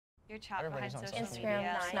You're trapped behind social Instagram,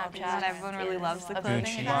 media. Snapchat. Everyone really loves the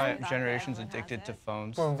clothing. My generation's addicted to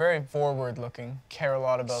phones. We're very forward-looking, care a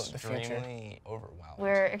lot about the future. Extremely overwhelmed.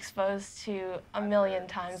 We're exposed to a million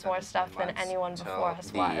times more stuff than anyone before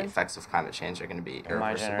us was. The effects of climate change are going to be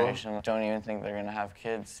irreversible. My generation don't even think they're going to have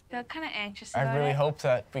kids. I feel kind of anxious about it. I really hope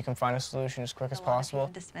that we can find a solution as quick as possible.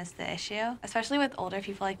 Dismiss the issue, especially with older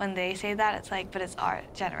people. Like when they say that, it's like, but it's our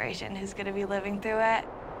generation who's going to be living through it.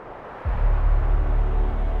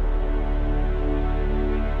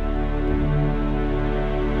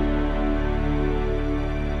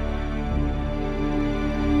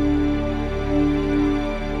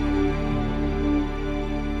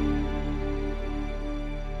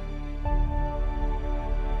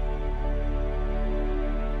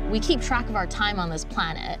 We keep track of our time on this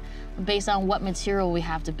planet based on what material we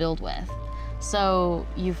have to build with. So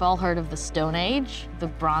you've all heard of the Stone Age, the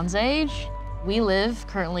Bronze Age. We live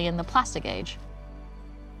currently in the Plastic Age.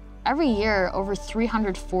 Every year, over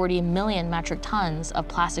 340 million metric tons of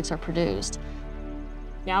plastics are produced.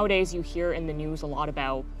 Nowadays, you hear in the news a lot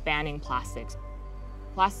about banning plastics.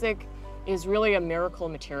 Plastic is really a miracle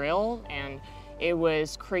material, and it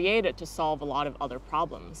was created to solve a lot of other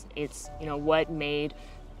problems. It's, what made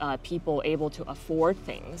people able to afford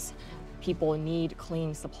things. People need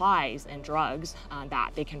clean supplies and drugs that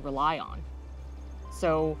they can rely on.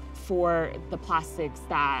 So for the plastics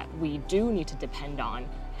that we do need to depend on,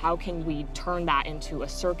 how can we turn that into a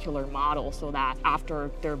circular model so that after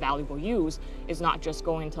their valuable use is not just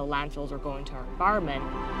going to landfills or going to our environment?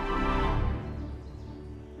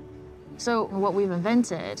 So what we've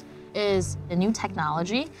invented is a new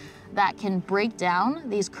technology that can break down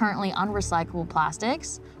these currently unrecyclable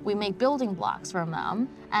plastics. We make building blocks from them.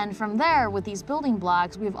 And from there, with these building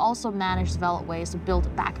blocks, we've also managed to develop ways to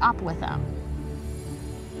build back up with them.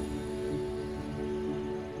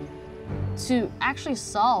 To actually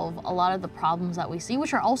solve a lot of the problems that we see,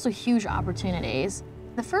 which are also huge opportunities,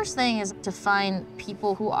 the first thing is to find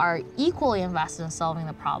people who are equally invested in solving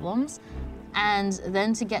the problems, and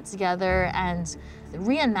then to get together and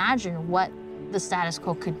reimagine what the status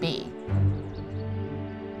quo could be.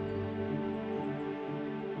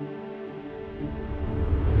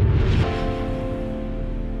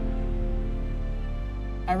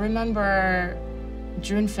 I remember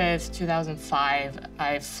June 5th, 2005,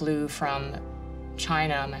 I flew from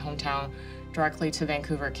China, my hometown, directly to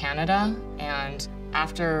Vancouver, Canada. And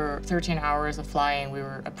after 13 hours of flying, we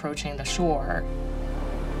were approaching the shore.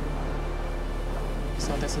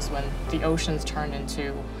 So this is when the oceans turned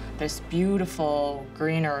into this beautiful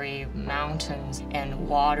greenery, mountains and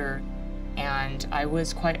water. And I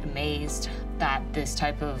was quite amazed that this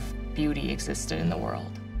type of beauty existed in the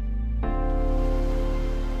world.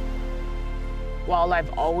 While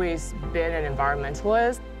I've always been an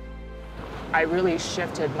environmentalist, I really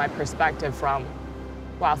shifted my perspective from,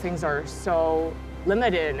 wow, things are so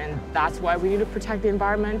limited and that's why we need to protect the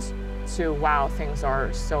environment, to, wow, things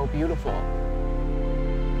are so beautiful.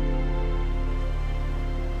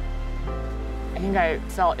 I think I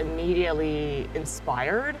felt immediately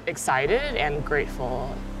inspired, excited, and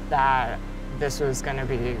grateful that this was going to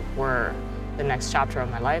be where the next chapter of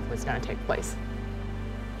my life was going to take place.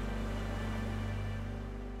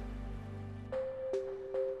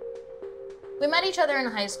 We met each other in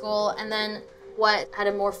high school, and then what had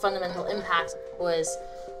a more fundamental impact was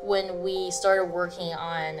when we started working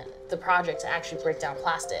on the project to actually break down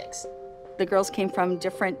plastics. The girls came from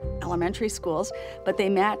different elementary schools, but they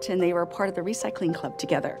met and they were part of the recycling club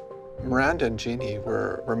together. Miranda and Jeanny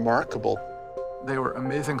were remarkable. They were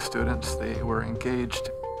amazing students. They were engaged.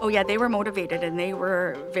 Oh yeah, they were motivated and they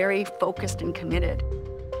were very focused and committed.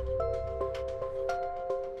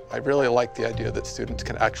 I really like the idea that students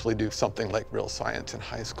can actually do something like real science in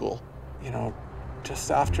high school. Just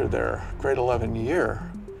after their grade 11 year,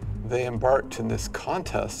 they embarked in this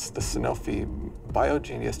contest, the Sanofi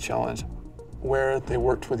BioGenius Challenge, where they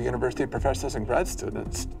worked with university professors and grad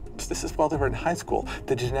students. This is while they were in high school.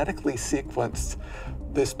 They genetically sequenced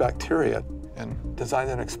this bacteria and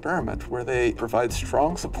designed an experiment where they provide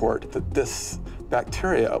strong support that this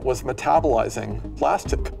bacteria was metabolizing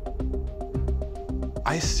plastic.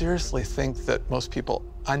 I seriously think that most people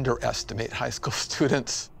underestimate high school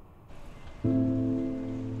students.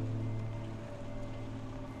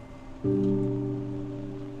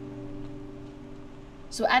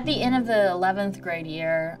 So at the end of the 11th grade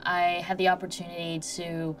year, I had the opportunity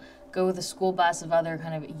to go with a school bus of other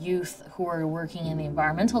kind of youth who were working in the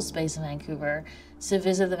environmental space in Vancouver to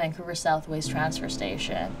visit the Vancouver South Waste Transfer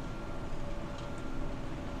Station.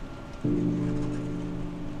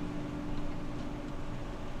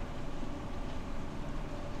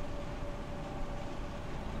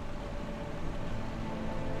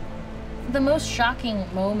 The most shocking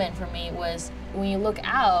moment for me was when you look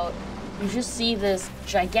out, you just see this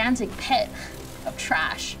gigantic pit of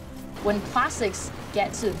trash. When plastics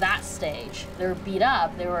get to that stage, they're beat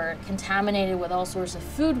up, they were contaminated with all sorts of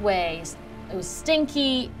food waste, it was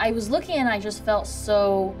stinky. I was looking and I just felt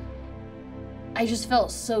so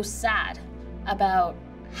sad about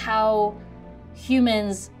how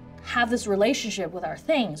humans have this relationship with our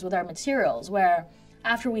things, with our materials, where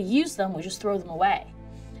after we use them, we just throw them away.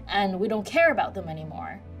 And we don't care about them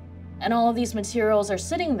anymore. And all of these materials are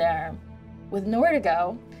sitting there with nowhere to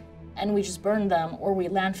go, and we just burn them or we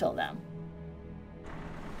landfill them.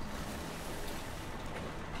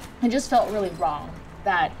 It just felt really wrong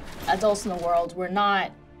that adults in the world were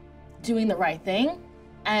not doing the right thing,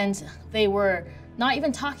 and they were not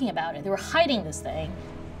even talking about it. They were hiding this thing,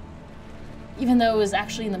 even though it was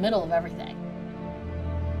actually in the middle of everything.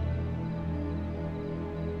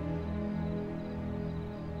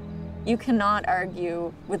 You cannot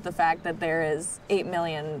argue with the fact that there is 8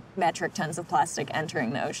 million metric tons of plastic entering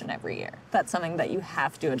the ocean every year. That's something that you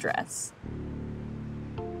have to address.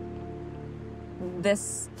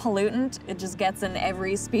 This pollutant, it just gets in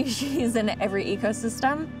every species and every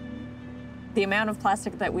ecosystem. The amount of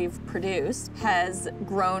plastic that we've produced has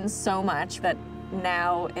grown so much that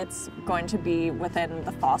now it's going to be within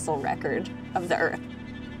the fossil record of the Earth.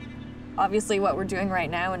 Obviously, what we're doing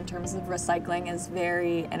right now in terms of recycling is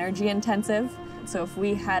very energy intensive. So if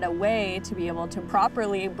we had a way to be able to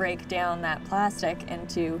properly break down that plastic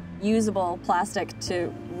into usable plastic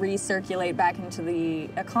to recirculate back into the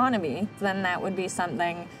economy, then that would be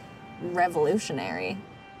something revolutionary.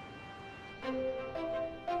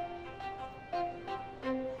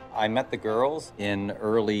 I met the girls in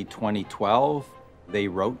early 2012. They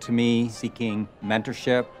wrote to me seeking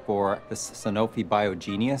mentorship for the Sanofi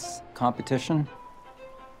BioGenius competition.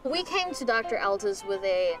 We came to Dr. Altus with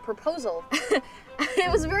a proposal. It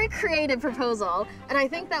was a very creative proposal, and I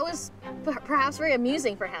think that was perhaps very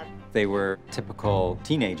amusing for him. They were typical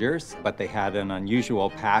teenagers, but they had an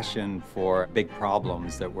unusual passion for big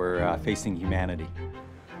problems that were facing humanity.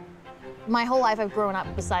 My whole life I've grown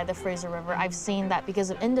up beside the Fraser River. I've seen that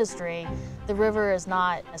because of industry, the river is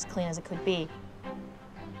not as clean as it could be.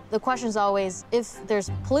 The question is always, if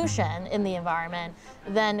there's pollution in the environment,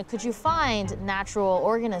 then could you find natural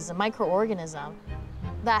organism, microorganism,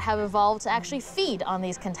 that have evolved to actually feed on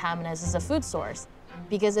these contaminants as a food source?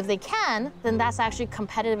 Because if they can, then that's actually a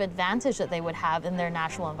competitive advantage that they would have in their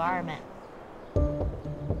natural environment.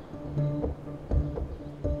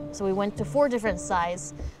 So we went to 4 different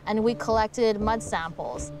sites, and we collected mud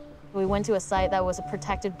samples. We went to a site that was a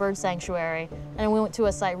protected bird sanctuary, and we went to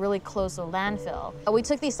a site really close to a landfill. We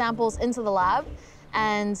took these samples into the lab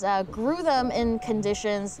and grew them in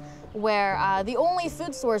conditions where the only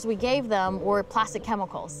food source we gave them were plastic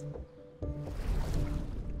chemicals.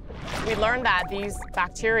 We learned that these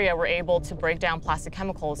bacteria were able to break down plastic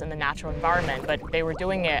chemicals in the natural environment, but they were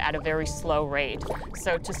doing it at a very slow rate.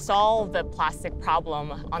 So to solve the plastic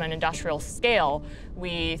problem on an industrial scale,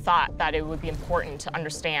 we thought that it would be important to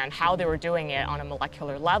understand how they were doing it on a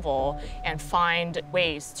molecular level and find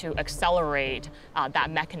ways to accelerate that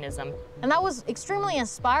mechanism. And that was extremely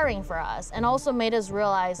inspiring for us, and also made us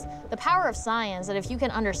realize the power of science, that if you can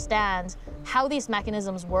understand how these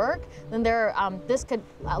mechanisms work, then this could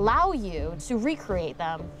allow you to recreate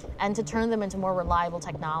them and to turn them into more reliable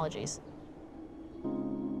technologies.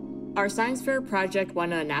 Our science fair project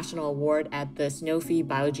won a national award at the Sanofi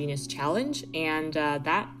BioGenius Challenge, and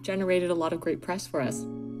that generated a lot of great press for us.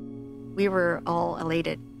 We were all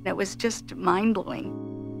elated. That was just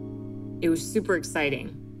mind-blowing. It was super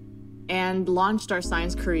exciting, and launched our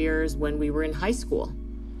science careers when we were in high school.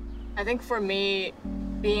 I think for me,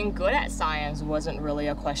 being good at science wasn't really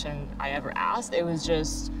a question I ever asked. It was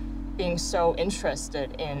just being so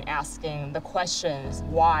interested in asking the questions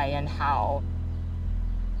why and how.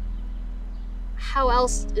 How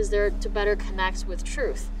else is there to better connect with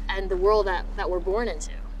truth and the world that we're born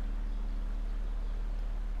into?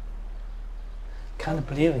 Can't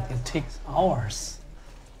believe it. It takes hours.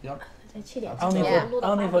 Yep.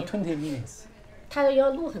 Only for 20 minutes. 他要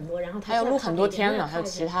录很多，然后他要录很多天呢，还有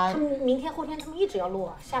其他。他们明天后天他们一直要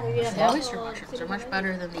录，下个月。The oyster mushrooms are much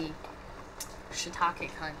better than the shiitake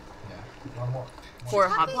kind. Yeah, one more. For a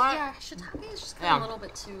hot pot? Yeah, shiitake is just kind of a little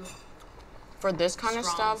bit too. For this kind of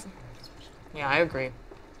strong. stuff, yeah, I agree.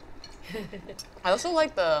 I also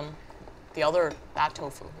like the that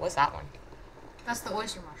tofu. What's that one? That's the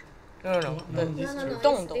oyster mushroom. No.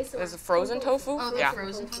 Dong. Is it frozen tofu? Oh, yeah.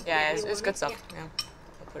 Frozen tofu? Yeah, it's good stuff. Yeah,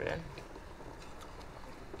 I'll put it in.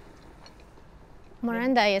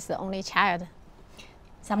 Miranda is the only child.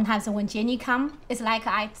 Sometimes when Jeanny come, it's like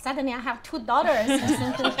suddenly I have 2 daughters.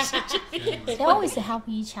 They always help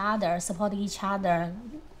each other, support each other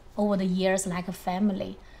over the years like a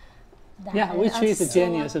family. Yeah, we treat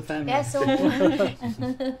Jeanny as a family. Yeah, so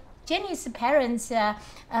Jeanny's parents,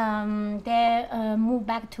 they moved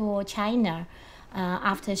back to China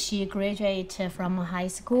after she graduated from high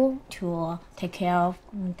school to take care of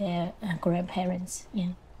their grandparents. Yeah.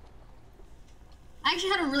 I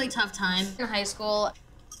actually had a really tough time in high school,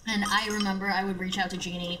 and I remember I would reach out to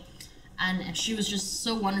Jeanny, and she was just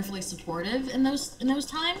so wonderfully supportive in those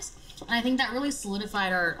times. And I think that really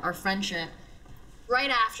solidified our friendship. Right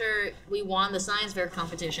after we won the science fair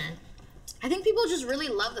competition, I think people just really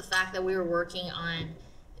loved the fact that we were working on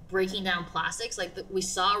breaking down plastics. Like, we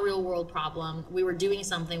saw a real world problem, we were doing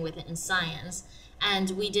something with it in science, and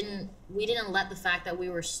we didn't let the fact that we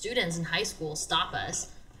were students in high school stop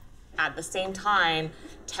us. At the same time,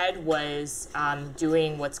 Ted was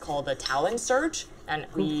doing what's called a talent search, and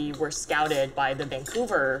we were scouted by the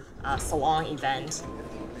Vancouver Salon event.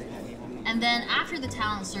 And then after the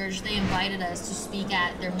talent search, they invited us to speak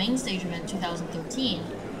at their main stage event in 2013.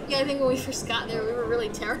 Yeah, I think when we first got there, we were really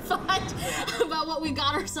terrified about what we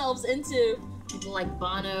got ourselves into. People like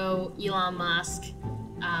Bono, Elon Musk,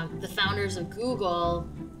 the founders of Google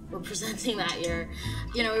were presenting that year.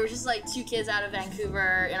 You know, we were just like 2 kids out of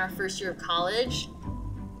Vancouver in our first year of college.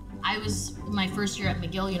 I was my first year at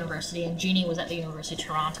McGill University, and Jeanny was at the University of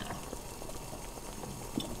Toronto.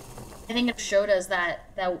 I think it showed us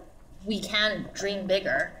that we can dream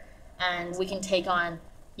bigger, and we can take on,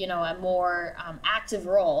 you know, a more active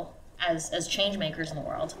role as change makers in the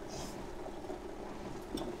world.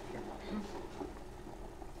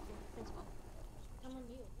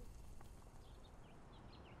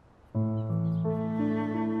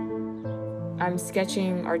 I'm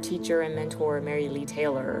sketching our teacher and mentor, Mary Lee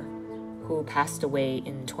Taylor, who passed away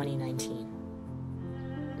in 2019.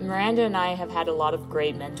 Miranda and I have had a lot of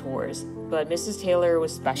great mentors, but Mrs. Taylor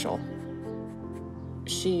was special.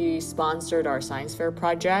 She sponsored our science fair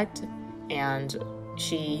project, and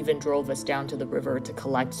she even drove us down to the river to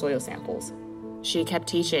collect soil samples. She kept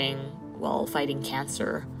teaching while fighting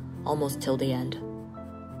cancer almost till the end.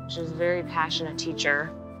 She was a very passionate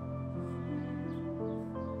teacher.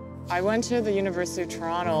 I went to the University of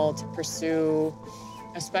Toronto to pursue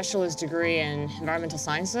a specialist degree in environmental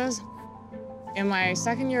sciences. In my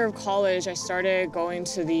second year of college, I started going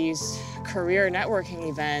to these career networking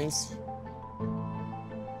events.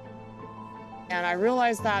 And I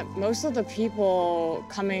realized that most of the people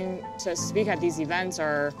coming to speak at these events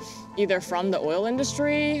are either from the oil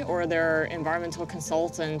industry or they're environmental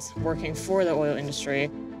consultants working for the oil industry.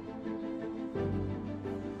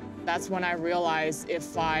 That's when I realized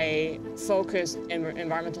if I focus in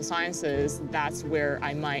environmental sciences, that's where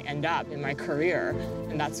I might end up in my career.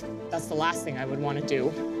 And that's the last thing I would want to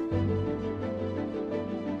do.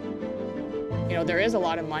 You know, there is a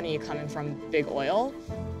lot of money coming from big oil,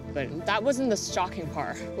 but that wasn't the shocking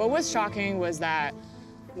part. What was shocking was that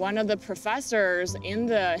one of the professors in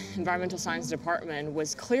the environmental science department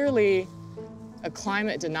was clearly a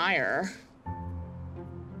climate denier.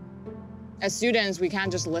 As students, we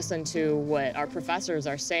can't just listen to what our professors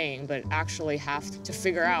are saying, but actually have to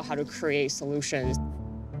figure out how to create solutions.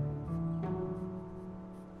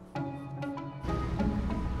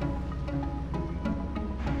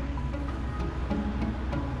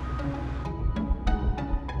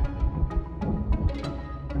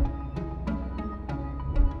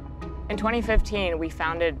 In 2015, we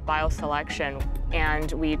founded BioSelection,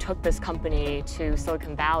 and we took this company to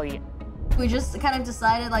Silicon Valley. We just kind of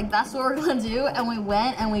decided, like, that's what we're gonna do, and we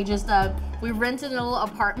went and we just, we rented a little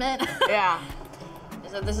apartment. Yeah.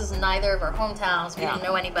 So this is neither of our hometowns, we didn't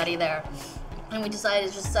know anybody there. And we decided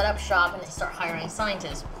to just set up shop and start hiring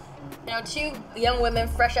scientists. You know, 2 young women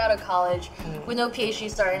fresh out of college with no PhD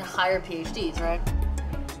starting to hire PhDs, right?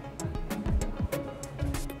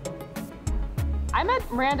 I met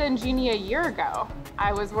Miranda and Jeanny a year ago.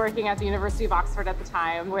 I was working at the University of Oxford at the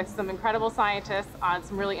time with some incredible scientists on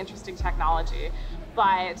some really interesting technology,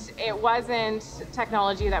 but it wasn't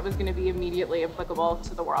technology that was going to be immediately applicable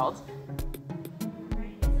to the world.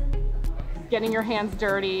 Getting your hands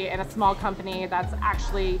dirty in a small company that's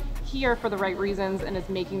actually here for the right reasons and is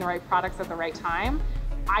making the right products at the right time,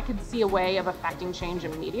 I could see a way of affecting change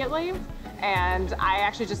immediately. And I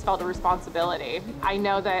actually just felt a responsibility. I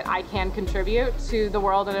know that I can contribute to the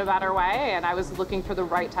world in a better way, and I was looking for the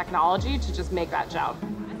right technology to just make that jump.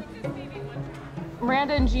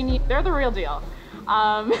 Miranda and Jeanny, they're the real deal.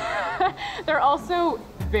 They're also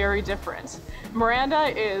very different.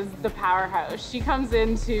 Miranda is the powerhouse. She comes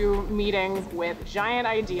into meetings with giant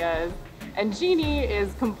ideas, And Jeanny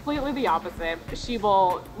is completely the opposite. She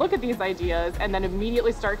will look at these ideas and then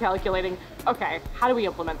immediately start calculating, okay, how do we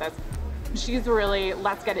implement this? She's really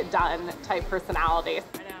let's get it done type personality.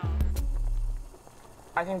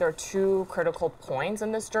 I think there are two critical points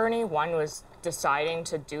in this journey. One was deciding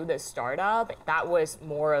to do this startup. That was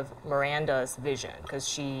more of Miranda's vision, because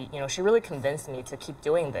she really convinced me to keep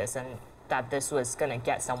doing this and that this was gonna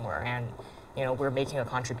get somewhere, and we're making a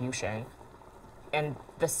contribution. And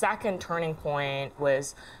the second turning point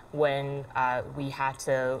was when we had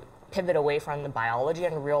to pivot away from the biology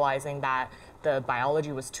and realizing that the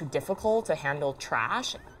biology was too difficult to handle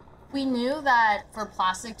trash. We knew that for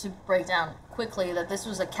plastic to break down quickly, that this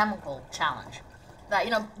was a chemical challenge. That,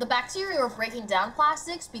 the bacteria were breaking down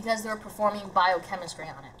plastics because they were performing biochemistry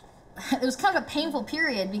on it. It was kind of a painful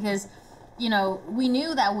period because, we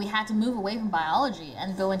knew that we had to move away from biology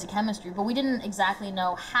and go into chemistry, but we didn't exactly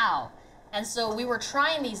know how. And so we were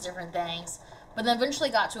trying these different things, but then eventually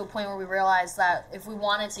got to a point where we realized that if we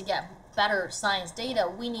wanted to get better science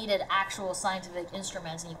data, we needed actual scientific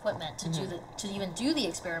instruments and equipment to even do the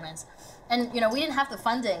experiments. And we didn't have the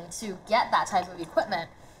funding to get that type of equipment.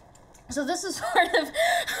 So this is sort of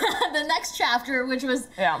the next chapter, which was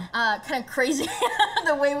kind of crazy,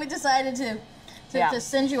 the way we decided to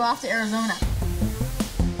send you off to Arizona.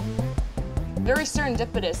 Very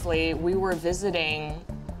serendipitously, we were visiting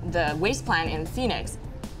the waste plant in Phoenix.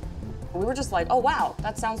 We were just like, oh wow,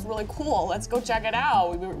 that sounds really cool. Let's go check it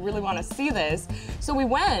out. We really want to see this. So we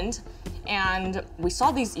went and we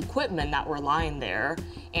saw these equipment that were lying there,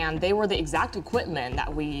 and they were the exact equipment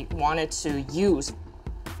that we wanted to use.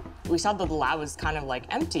 We saw that the lab was kind of like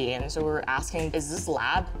empty, and so we were asking, is this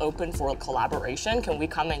lab open for collaboration? Can we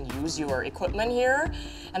come and use your equipment here?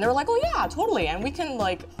 And they were like, oh yeah, totally. And we can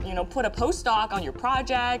put a postdoc on your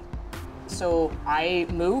project. So I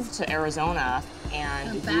moved to Arizona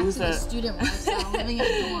and used the student lifestyle, living in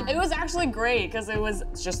a dorm. It was actually great because it was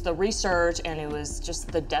just the research and it was just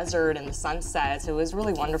the desert and the sunsets. It was a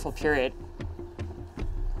really wonderful period.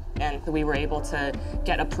 And we were able to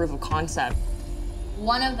get a proof of concept.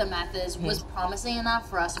 One of the methods was promising enough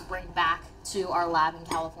for us to bring back to our lab in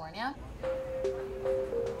California.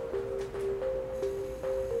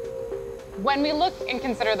 When we look and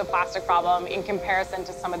consider the plastic problem in comparison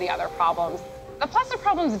to some of the other problems, the plastic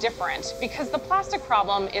problem is different because the plastic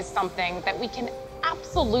problem is something that we can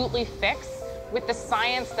absolutely fix with the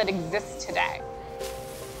science that exists today.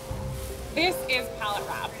 This is pallet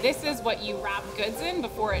wrap. This is what you wrap goods in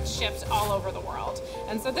before it's shipped all over the world.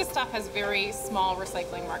 And so this stuff has very small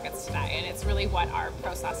recycling markets today, and it's really what our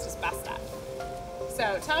process is best at.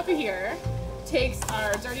 So Tapu here takes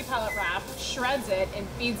our dirty pallet wrap, shreds it, and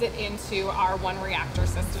feeds it into our one reactor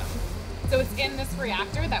system. So it's in this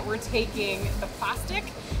reactor that we're taking the plastic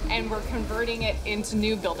and we're converting it into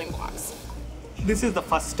new building blocks. This is the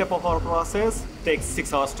first step of our process. It takes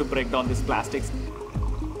 6 hours to break down these plastics.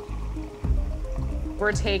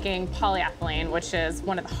 We're taking polyethylene, which is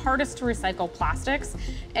one of the hardest to recycle plastics,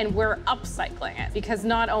 and we're upcycling it because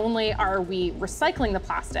not only are we recycling the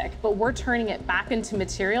plastic, but we're turning it back into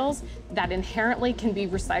materials that inherently can be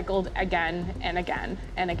recycled again and again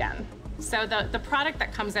and again. So the product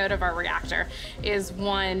that comes out of our reactor is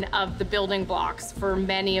one of the building blocks for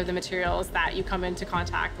many of the materials that you come into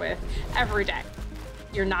contact with every day.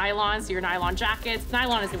 Your nylons, your nylon jackets.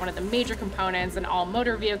 Nylon is one of the major components in all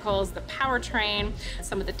motor vehicles, the powertrain,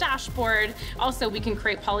 some of the dashboard. Also, we can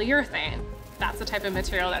create polyurethane. That's the type of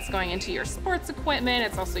material that's going into your sports equipment.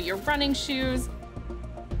 It's also your running shoes.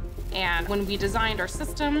 And when we designed our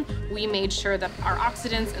system, we made sure that our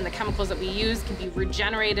oxidants and the chemicals that we use can be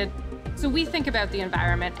regenerated. So we think about the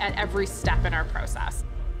environment at every step in our process.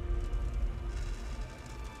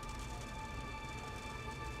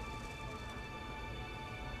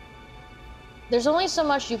 There's only so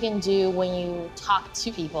much you can do when you talk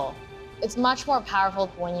to people. It's much more powerful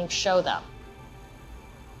when you show them.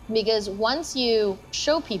 Because once you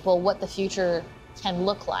show people what the future can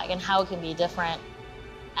look like and how it can be different,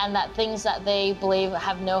 and that things that they believe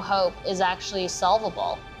have no hope is actually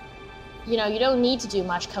solvable, you don't need to do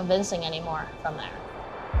much convincing anymore from there.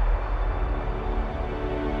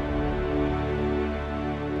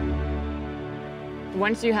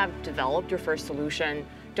 Once you have developed your first solution,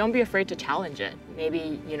 don't be afraid to challenge it.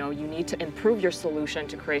 Maybe, you need to improve your solution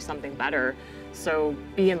to create something better. So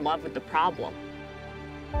be in love with the problem.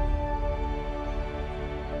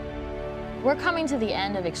 We're coming to the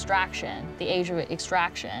end of extraction, the age of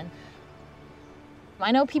extraction.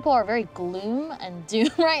 I know people are very gloom and doom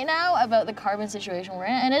right now about the carbon situation we're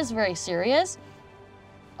in, and it is very serious.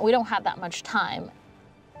 We don't have that much time.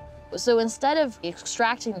 So instead of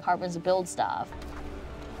extracting the carbon to build stuff,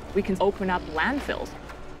 We can open up landfills.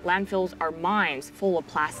 Landfills are mines full of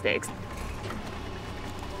plastics.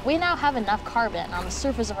 We now have enough carbon on the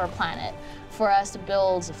surface of our planet for us to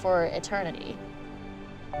build for eternity.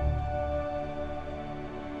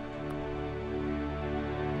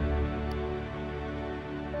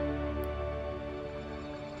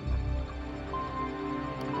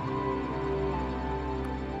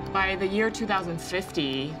 By the year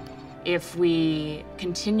 2050, if we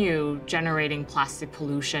continue generating plastic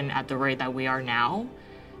pollution at the rate that we are now,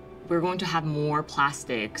 we're going to have more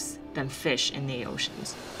plastics than fish in the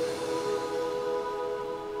oceans.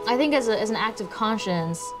 I think as an act of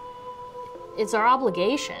conscience, it's our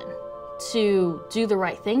obligation to do the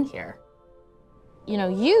right thing here. You know,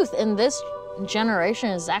 youth in this generation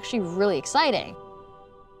is actually really exciting.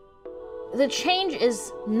 The change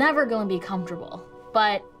is never going to be comfortable,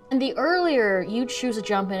 but the earlier you choose to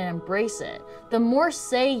jump in and embrace it, the more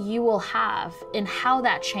say you will have in how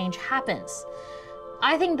that change happens.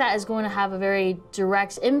 I think that is going to have a very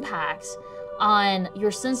direct impact on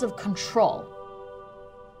your sense of control.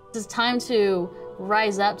 It's time to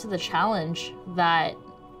rise up to the challenge that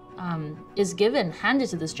is handed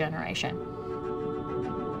to this generation.